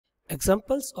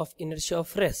Examples of inertia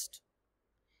of rest.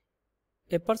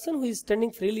 A person who is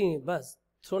standing freely in a bus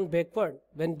thrown backward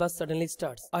when bus suddenly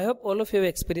starts. I hope all of you have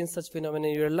experienced such phenomena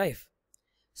in your life.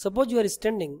 Suppose you are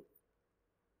standing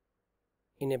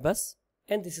in a bus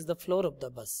and this is the floor of the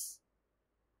bus.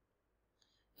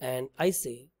 And I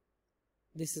say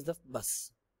this is the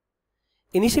bus.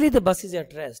 Initially the bus is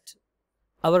at rest.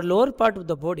 Our lower part of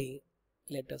the body,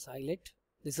 let us highlight,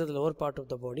 this is the lower part of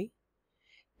the body.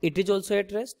 It is also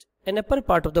at rest and upper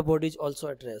part of the body is also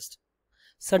at rest.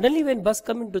 Suddenly when bus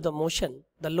comes into the motion,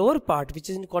 the lower part which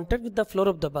is in contact with the floor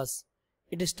of the bus,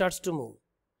 it starts to move.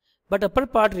 But upper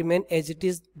part remains as it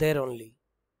is there only.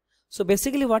 So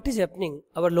basically what is happening,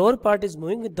 our lower part is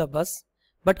moving with the bus,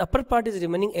 but upper part is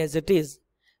remaining as it is.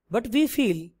 But we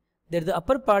feel that the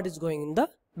upper part is going in the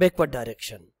backward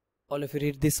direction. All of you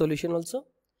read this solution also?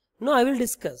 Now I will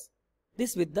discuss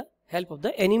this with the help of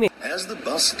the animation. As the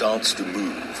bus starts to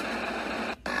move,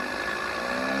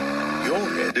 your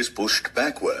head is pushed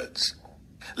backwards.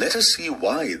 Let us see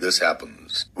why this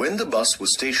happens. When the bus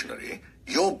was stationary,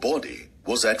 your body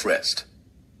was at rest.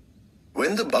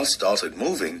 When the bus started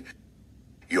moving,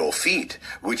 your feet,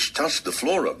 which touched the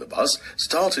floor of the bus,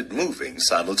 started moving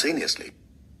simultaneously.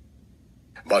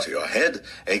 But your head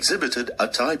exhibited a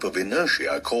type of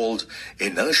inertia called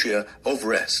inertia of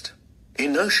rest.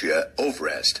 Inertia of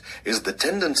rest is the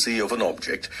tendency of an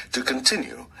object to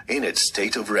continue in its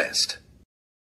state of rest.